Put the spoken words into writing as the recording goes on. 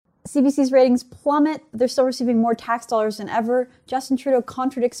CBC's ratings plummet. They're still receiving more tax dollars than ever. Justin Trudeau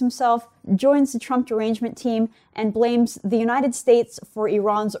contradicts himself, joins the Trump derangement team, and blames the United States for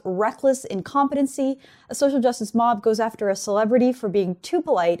Iran's reckless incompetency. A social justice mob goes after a celebrity for being too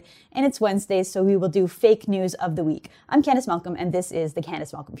polite, and it's Wednesday, so we will do fake news of the week. I'm Candice Malcolm, and this is The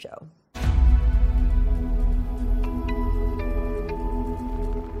Candice Malcolm Show.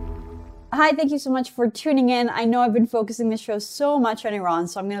 Hi, thank you so much for tuning in. I know I've been focusing this show so much on Iran,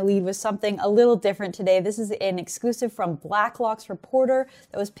 so I'm going to lead with something a little different today. This is an exclusive from Blacklock's reporter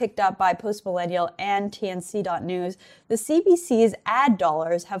that was picked up by Post Millennial and TNC.news. The CBC's ad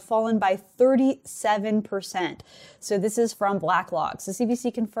dollars have fallen by 37%. So this is from Blacklock's. The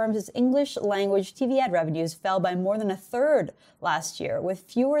CBC confirms its English language TV ad revenues fell by more than a third last year, with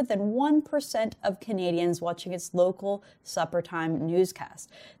fewer than 1% of Canadians watching its local supper time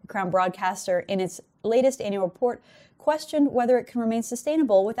newscast. The Crown broadcaster, in its latest annual report, questioned whether it can remain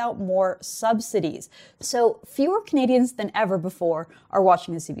sustainable without more subsidies. So fewer Canadians than ever before are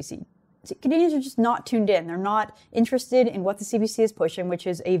watching the CBC. Canadians are just not tuned in. They're not interested in what the CBC is pushing, which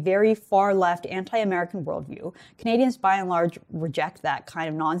is a very far-left, anti-American worldview. Canadians, by and large, reject that kind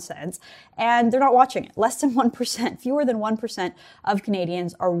of nonsense, and they're not watching it. Less than 1%, fewer than 1% of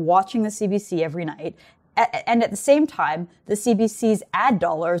Canadians are watching the CBC every night. And at the same time, the CBC's ad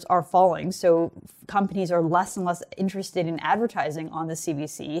dollars are falling, so companies are less and less interested in advertising on the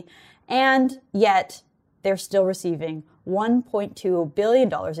CBC, and yet they're still receiving $1.2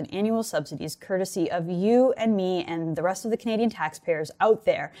 billion in annual subsidies courtesy of you and me and the rest of the Canadian taxpayers out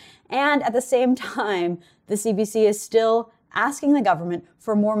there. And at the same time, the CBC is still asking the government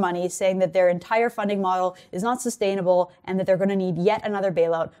for more money, saying that their entire funding model is not sustainable and that they're going to need yet another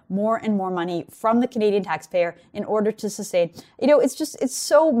bailout, more and more money from the Canadian taxpayer in order to sustain. It's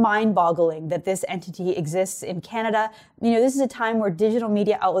so mind-boggling that this entity exists in Canada. This is a time where digital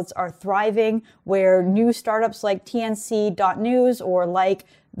media outlets are thriving, where new startups like TNC.news or like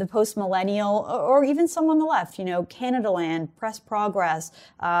the Post Millennial, or even some on the left, Canadaland, Press Progress,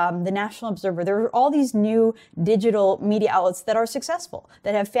 the National Observer. There are all these new digital media outlets that are successful,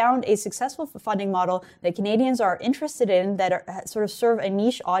 that have found a successful funding model that Canadians are interested in, that sort of serve a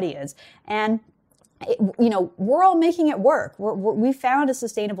niche audience. And we're all making it work. We found a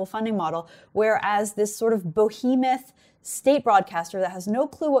sustainable funding model, whereas this sort of behemoth state broadcaster that has no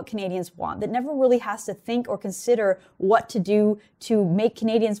clue what Canadians want, that never really has to think or consider what to do to make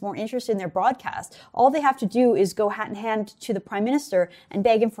Canadians more interested in their broadcast. All they have to do is go hat in hand to the Prime Minister and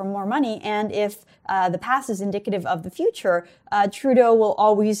beg him for more money. And if the past is indicative of the future, Trudeau will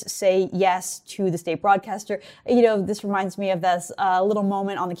always say yes to the state broadcaster. This reminds me of this little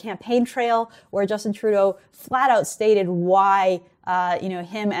moment on the campaign trail where Justin Trudeau flat out stated why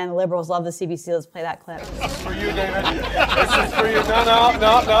him and the Liberals love the CBC. Let's play that clip. This is for you, David. This is for you. No.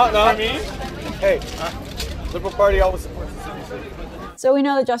 For me? Hey, Liberal Party always supports the CBC. So we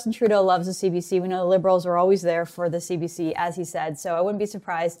know that Justin Trudeau loves the CBC. We know the Liberals are always there for the CBC, as he said. So I wouldn't be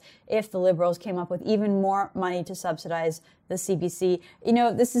surprised if the Liberals came up with even more money to subsidize the CBC.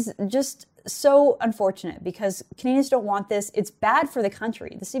 This is just so unfortunate because Canadians don't want this. It's bad for the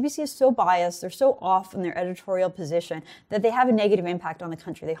country. The CBC is so biased, they're so off in their editorial position that they have a negative impact on the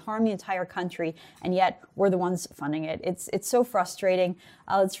country. They harm the entire country, and yet we're the ones funding it. It's so frustrating.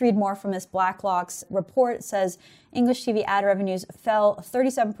 Let's read more from this Blacklock's report. It says English TV ad revenues fell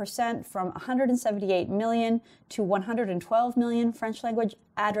 37% from 178 million to 112 million. French language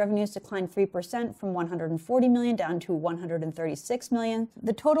ad revenues declined 3% from 140 million down to 136 million.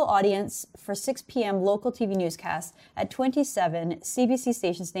 The total audience for 6 p.m. local TV newscasts at 27 CBC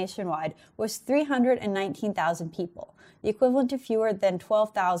stations nationwide was 319,000 people, the equivalent to fewer than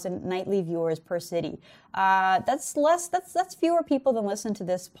 12,000 nightly viewers per city. That's fewer people than listen to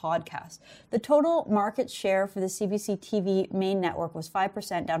this podcast. The total market share for the CBC TV main network was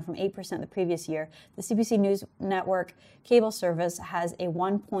 5%, down from 8% the previous year. The CBC News Network cable service has a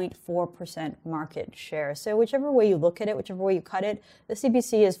 1.4% market share. So whichever way you look at it, whichever way you cut it, the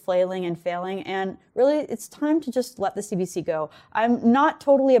CBC is flailing and failing, and really it's time to just let the CBC go. I'm not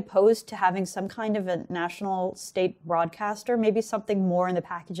totally opposed to having some kind of a national state broadcaster, maybe something more in the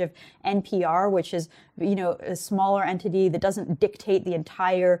package of NPR, which is a smaller entity that doesn't dictate the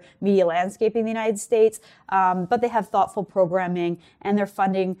entire media landscape in the United States, but they have thoughtful programming and they're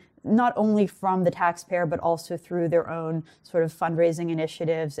funding not only from the taxpayer, but also through their own sort of fundraising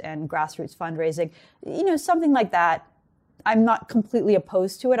initiatives and grassroots fundraising. Something like that I'm not completely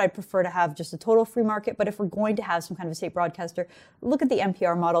opposed to it. I'd prefer to have just a total free market. But if we're going to have some kind of a state broadcaster, look at the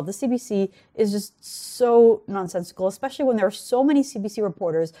NPR model. The CBC is just so nonsensical, especially when there are so many CBC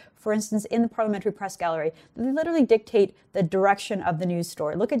reporters, for instance, in the parliamentary press gallery, that they literally dictate the direction of the news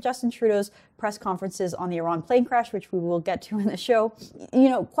story. Look at Justin Trudeau's press conferences on the Iran plane crash, which we will get to in the show.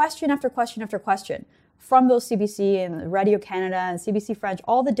 Question after question after question from those CBC and Radio Canada and CBC French,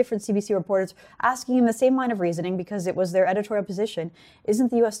 all the different CBC reporters asking in the same line of reasoning because it was their editorial position.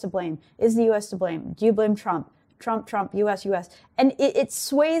 Isn't the U.S. to blame? Is the U.S. to blame? Do you blame Trump? Trump, U.S. And it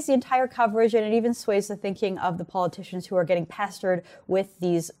sways the entire coverage, and it even sways the thinking of the politicians who are getting pestered with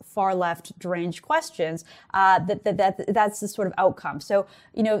these far left deranged questions. That's the sort of outcome. So,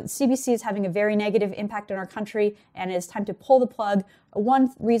 CBC is having a very negative impact on our country, and it's time to pull the plug.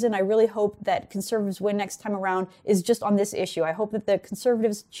 One reason I really hope that Conservatives win next time around is just on this issue. I hope that the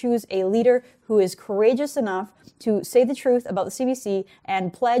Conservatives choose a leader who is courageous enough to say the truth about the CBC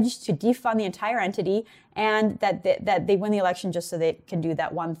and pledge to defund the entire entity, and that they win the election just so they can do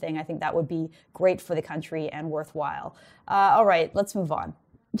that one thing. I think that would be great for the country and worthwhile. All right, let's move on.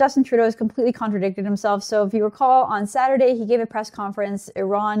 Justin Trudeau has completely contradicted himself. So if you recall, on Saturday, he gave a press conference.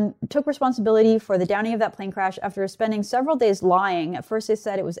 Iran took responsibility for the downing of that plane crash after spending several days lying. At first, they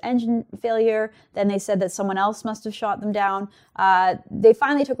said it was engine failure. Then they said that someone else must have shot them down. They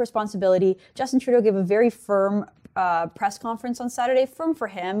finally took responsibility. Justin Trudeau gave a very firm press conference on Saturday. Firm for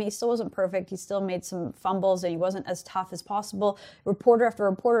him. He still wasn't perfect. He still made some fumbles, and he wasn't as tough as possible. Reporter after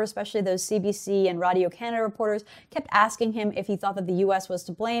reporter, especially those CBC and Radio Canada reporters, kept asking him if he thought that the U.S. was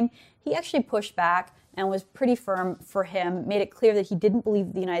to blame. He actually pushed back and was pretty firm for him, made it clear that he didn't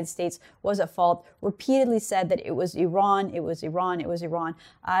believe the United States was at fault, repeatedly said that it was Iran, it was Iran, it was Iran.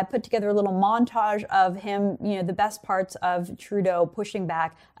 I put together a little montage of him, the best parts of Trudeau pushing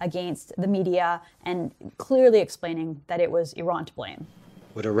back against the media and clearly explaining that it was Iran to blame.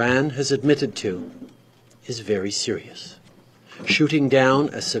 What Iran has admitted to is very serious. Shooting down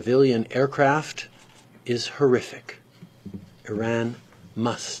a civilian aircraft is horrific. Iran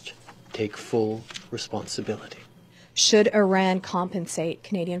must take full responsibility. Should Iran compensate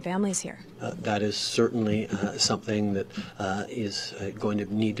Canadian families here? That is certainly something that is going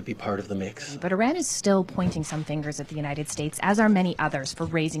to need to be part of the mix. But Iran is still pointing some fingers at the United States, as are many others, for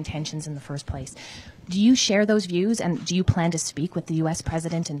raising tensions in the first place. Do you share those views, and do you plan to speak with the U.S.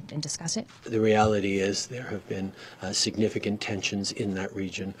 president and discuss it? The reality is there have been significant tensions in that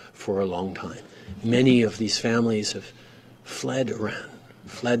region for a long time. Many of these families have fled Iran,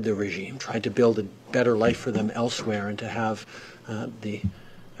 fled the regime, tried to build a better life for them elsewhere, and to have the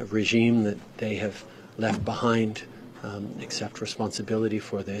regime that they have left behind accept responsibility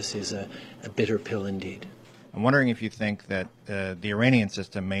for this is a bitter pill indeed. I'm wondering if you think that the Iranian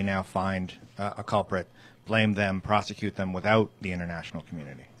system may now find a culprit, blame them, prosecute them without the international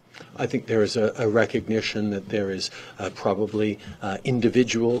community. I think there is a recognition that there is probably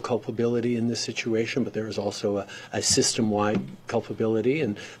individual culpability in this situation, but there is also a system-wide culpability,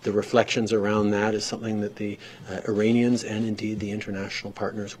 and the reflections around that is something that the Iranians and indeed the international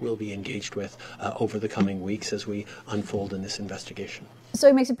partners will be engaged with over the coming weeks as we unfold in this investigation. So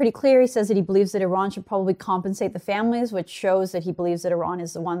he makes it pretty clear. He says that he believes that Iran should probably compensate the families, which shows that he believes that Iran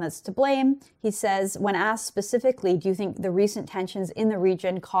is the one that's to blame. He says, when asked specifically, do you think the recent tensions in the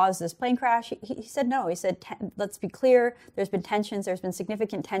region caused this plane crash? He said no. He said, let's be clear, there's been tensions, there's been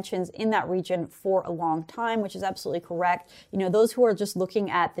significant tensions in that region for a long time, which is absolutely correct. Those who are just looking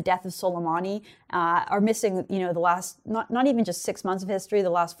at the death of Soleimani are missing, the last, not even just 6 months of history, the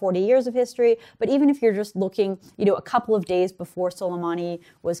last 40 years of history, but even if you're just looking, a couple of days before Soleimani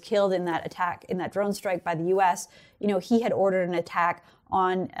was killed in that attack, in that drone strike by the U.S., he had ordered an attack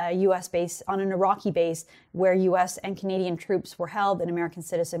on a U.S. base, on an Iraqi base where U.S. and Canadian troops were held. An American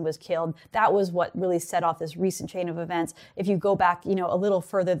citizen was killed. That was what really set off this recent chain of events. If you go back, a little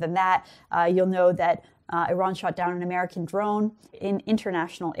further than that, you'll know that Iran shot down an American drone in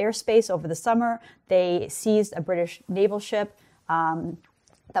international airspace over the summer. They seized a British naval ship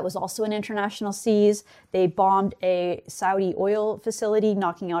that was also in international seas. They bombed a Saudi oil facility,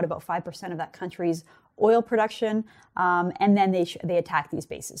 knocking out about 5% of that country's oil production, and then they attacked these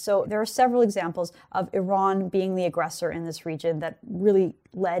bases. So there are several examples of Iran being the aggressor in this region that really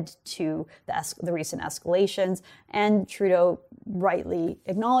led to the recent escalations, and Trudeau rightly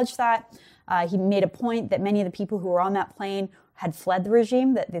acknowledged that. He made a point that many of the people who were on that plane had fled the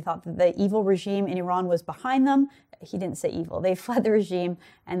regime, that they thought that the evil regime in Iran was behind them. he didn't say evil. They fled the regime,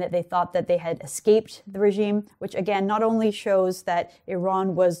 and that they thought that they had escaped the regime, which again not only shows that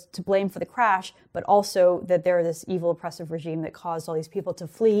Iran was to blame for the crash, but also that they're this evil, oppressive regime that caused all these people to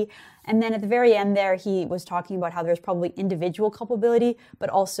flee. And then at the very end there, he was talking about how there's probably individual culpability, but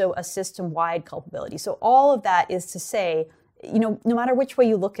also a system-wide culpability. So all of that is to say, no matter which way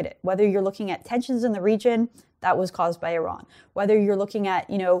you look at it, whether you're looking at tensions in the region, that was caused by Iran, whether you're looking at,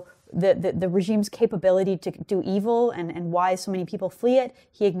 the regime's capability to do evil and why so many people flee it,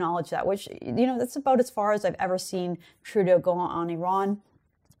 he acknowledged that, which, that's about as far as I've ever seen Trudeau go on Iran.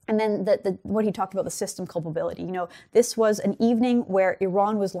 And then what he talked about, the system culpability. This was an evening where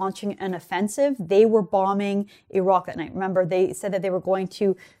Iran was launching an offensive. They were bombing Iraq that night. Remember, they said that they were going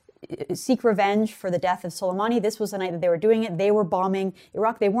to seek revenge for the death of Soleimani. This was the night that they were doing it. They were bombing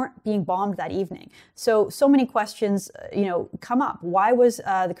Iraq. They weren't being bombed that evening. So many questions, come up. Why was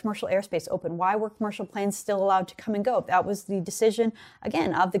the commercial airspace open? Why were commercial planes still allowed to come and go? That was the decision,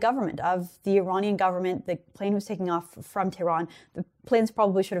 again, of the government, of the Iranian government. The plane was taking off from Tehran. The planes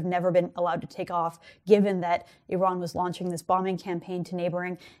probably should have never been allowed to take off, given that Iran was launching this bombing campaign to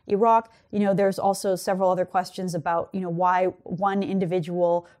neighboring Iraq. There's also several other questions about, why one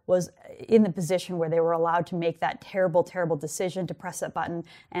individual was in the position where they were allowed to make that terrible, terrible decision to press that button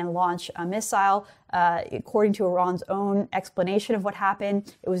and launch a missile. According to Iran's own explanation of what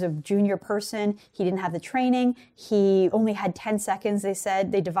happened, it was a junior person. He didn't have the training. He only had 10 seconds, they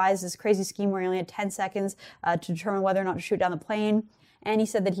said. They devised this crazy scheme where he only had 10 seconds to determine whether or not to shoot down the plane. And he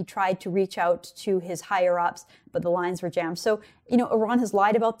said that he tried to reach out to his higher-ups, but the lines were jammed. So, Iran has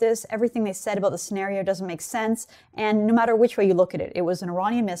lied about this. Everything they said about the scenario doesn't make sense. And no matter which way you look at it, it was an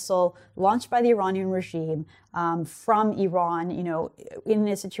Iranian missile launched by the Iranian regime from Iran, in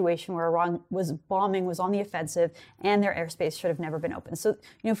a situation where Iran was on the offensive, and their airspace should have never been open. So,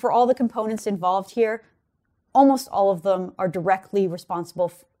 for all the components involved here, almost all of them are directly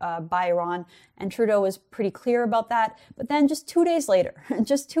responsible by Iran, and Trudeau was pretty clear about that. But then just 2 days later,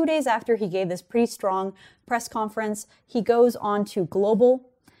 just 2 days after he gave this pretty strong press conference, he goes on to Global,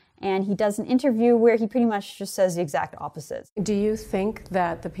 and he does an interview where he pretty much just says the exact opposite. Do you think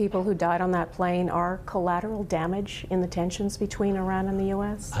that the people who died on that plane are collateral damage in the tensions between Iran and the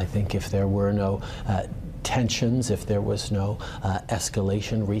U.S.? I think if there were no tensions, if there was no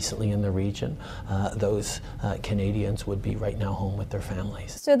escalation recently in the region, those Canadians would be right now home with their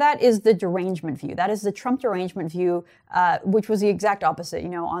families. So that is the derangement view. That is the Trump derangement view, which was the exact opposite.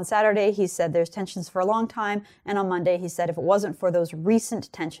 On Saturday, he said there's tensions for a long time, and on Monday, he said if it wasn't for those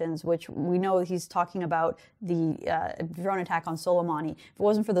recent tensions, which we know he's talking about the drone attack on Soleimani, if it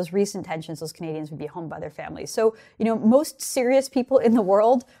wasn't for those recent tensions, those Canadians would be home by their families. So, most serious people in the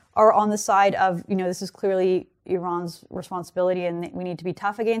world are on the side of, this is clearly Iran's responsibility and we need to be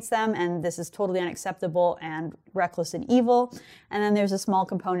tough against them, and this is totally unacceptable and reckless and evil. And then there's a small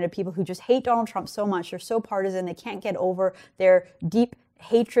component of people who just hate Donald Trump so much, they're so partisan, they can't get over their deep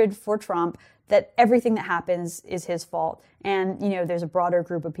hatred for Trump, that everything that happens is his fault. And, there's a broader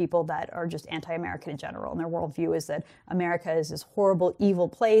group of people that are just anti-American in general, and their worldview is that America is this horrible, evil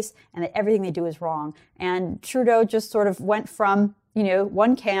place, and that everything they do is wrong. And Trudeau just sort of went from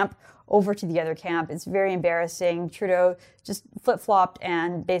one camp over to the other camp. It's very embarrassing. Trudeau just flip-flopped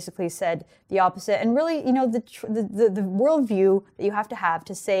and basically said the opposite. And really, the worldview that you have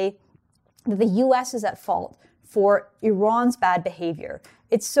to say that the U.S. is at fault for Iran's bad behavior,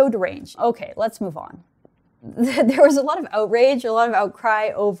 it's so deranged. Okay, let's move on. There was a lot of outrage, a lot of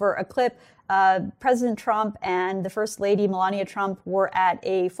outcry over a clip. President Trump and the First Lady, Melania Trump, were at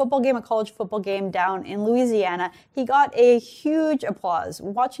a college football game down in Louisiana. He got a huge applause.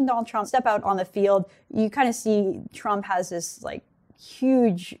 Watching Donald Trump step out on the field, you kind of see Trump has this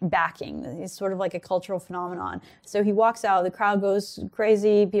huge backing. It's sort of like a cultural phenomenon. So he walks out, the crowd goes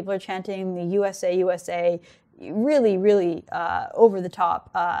crazy, people are chanting the USA, USA. Really, really over the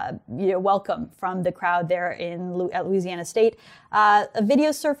top, welcome from the crowd there at Louisiana State. A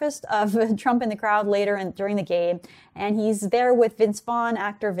video surfaced of Trump in the crowd later and during the game, and he's there with Vince Vaughn,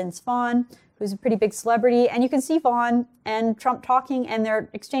 actor Vince Vaughn, who's a pretty big celebrity. And you can see Vaughn and Trump talking, and their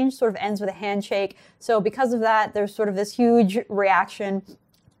exchange sort of ends with a handshake. So because of that, there's sort of this huge reaction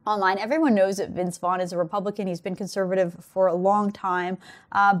online. Everyone knows that Vince Vaughn is a Republican. He's been conservative for a long time.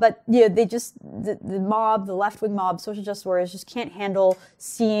 But they just, the mob, the left-wing mob, social justice warriors just can't handle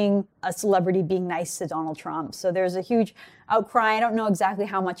seeing a celebrity being nice to Donald Trump. So there's a huge outcry. I don't know exactly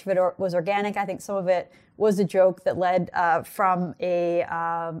how much of it was organic. I think some of it was a joke that led from a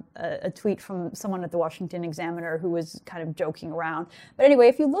tweet from someone at the Washington Examiner who was kind of joking around. But anyway,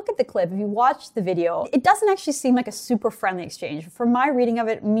 if you look at the clip, if you watch the video, it doesn't actually seem like a super friendly exchange. From my reading of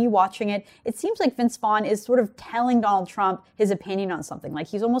it, me watching it, it seems like Vince Vaughn is sort of telling Donald Trump his opinion on something. Like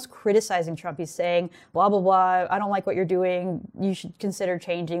he's almost criticizing Trump. He's saying, blah, blah, blah, I don't like what you're doing. You should consider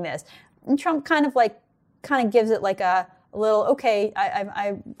changing this. And Trump kind of gives it like a little, okay,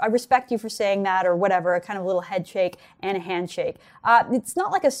 I respect you for saying that, or whatever, a kind of little head shake and a handshake. It's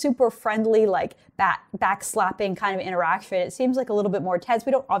not like a super friendly, like back slapping kind of interaction. It seems like a little bit more tense.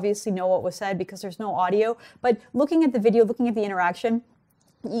 We don't obviously know what was said because there's no audio, but looking at the video, looking at the interaction,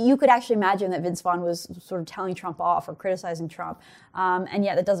 you could actually imagine that Vince Vaughn was sort of telling Trump off or criticizing Trump. And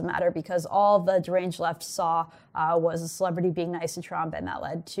yet that doesn't matter because all the deranged left saw was a celebrity being nice to Trump, and that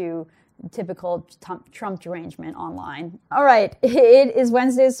led to typical Trump derangement online. All right, it is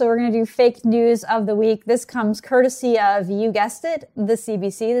Wednesday, so we're going to do fake news of the week. This comes courtesy of, you guessed it, the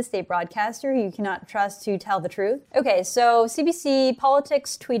CBC, the state broadcaster who you cannot trust to tell the truth. Okay, so CBC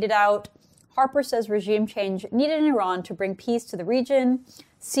Politics tweeted out, Harper says regime change needed in Iran to bring peace to the region.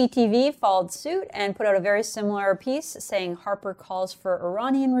 CTV followed suit and put out a very similar piece saying Harper calls for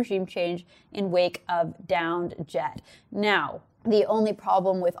Iranian regime change in wake of downed jet. Now, the only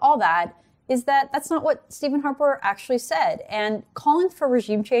problem with all that is that that's not what Stephen Harper actually said. And calling for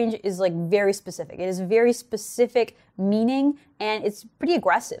regime change is like very specific. It is a very specific meaning, and it's pretty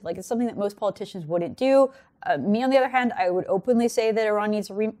aggressive. Like it's something that most politicians wouldn't do. Me, on the other hand, I would openly say that Iran needs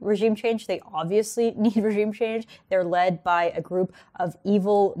a regime change. They obviously need regime change. They're led by a group of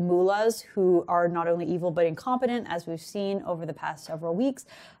evil mullahs who are not only evil but incompetent, as we've seen over the past several weeks.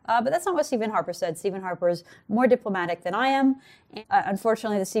 But that's not what Stephen Harper said. Stephen Harper is more diplomatic than I am.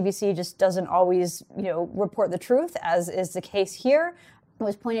 Unfortunately, the CBC just doesn't always, report the truth, as is the case here. It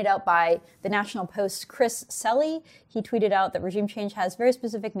was pointed out by the National Post's Chris Selly. He tweeted out that regime change has very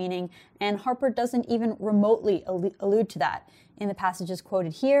specific meaning, and Harper doesn't even remotely allude to that. In the passages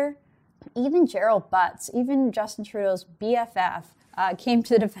quoted here, even Gerald Butts, even Justin Trudeau's BFF, came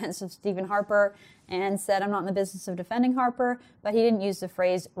to the defense of Stephen Harper and said, I'm not in the business of defending Harper, but he didn't use the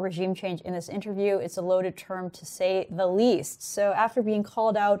phrase regime change in this interview. It's a loaded term to say the least. So after being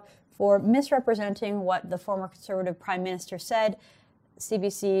called out for misrepresenting what the former Conservative Prime Minister said,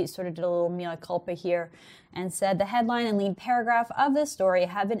 CBC sort of did a little mea culpa here and said the headline and lead paragraph of this story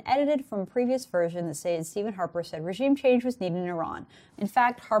have been edited from a previous version that said Stephen Harper said regime change was needed in Iran. In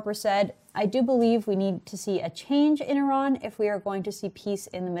fact, Harper said, I do believe we need to see a change in Iran if we are going to see peace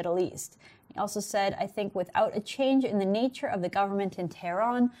in the Middle East. He also said, I think without a change in the nature of the government in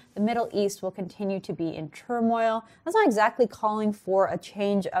Tehran, the Middle East will continue to be in turmoil. That's not exactly calling for a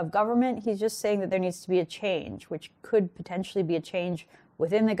change of government. He's just saying that there needs to be a change, which could potentially be a change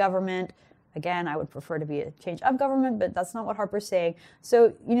within the government. Again, I would prefer to be a change of government, but that's not what Harper's saying.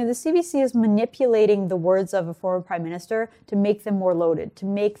 So, the CBC is manipulating the words of a former prime minister to make them more loaded, to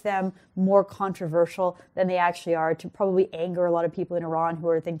make them more controversial than they actually are, to probably anger a lot of people in Iran who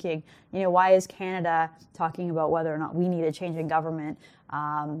are thinking, why is Canada talking about whether or not we need a change in government?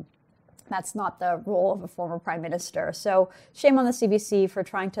 That's not the role of a former prime minister. So shame on the CBC for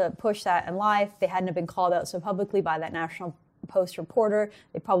trying to push that in life. If they hadn't have been called out so publicly by that National Post reporter,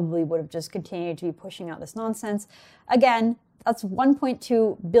 they probably would have just continued to be pushing out this nonsense. Again, that's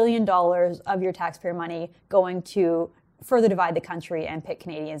 $1.2 billion of your taxpayer money going to further divide the country and pit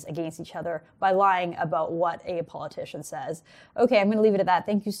Canadians against each other by lying about what a politician says. Okay, I'm going to leave it at that.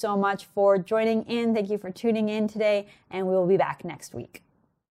 Thank you so much for joining in. Thank you for tuning in today, and we will be back next week.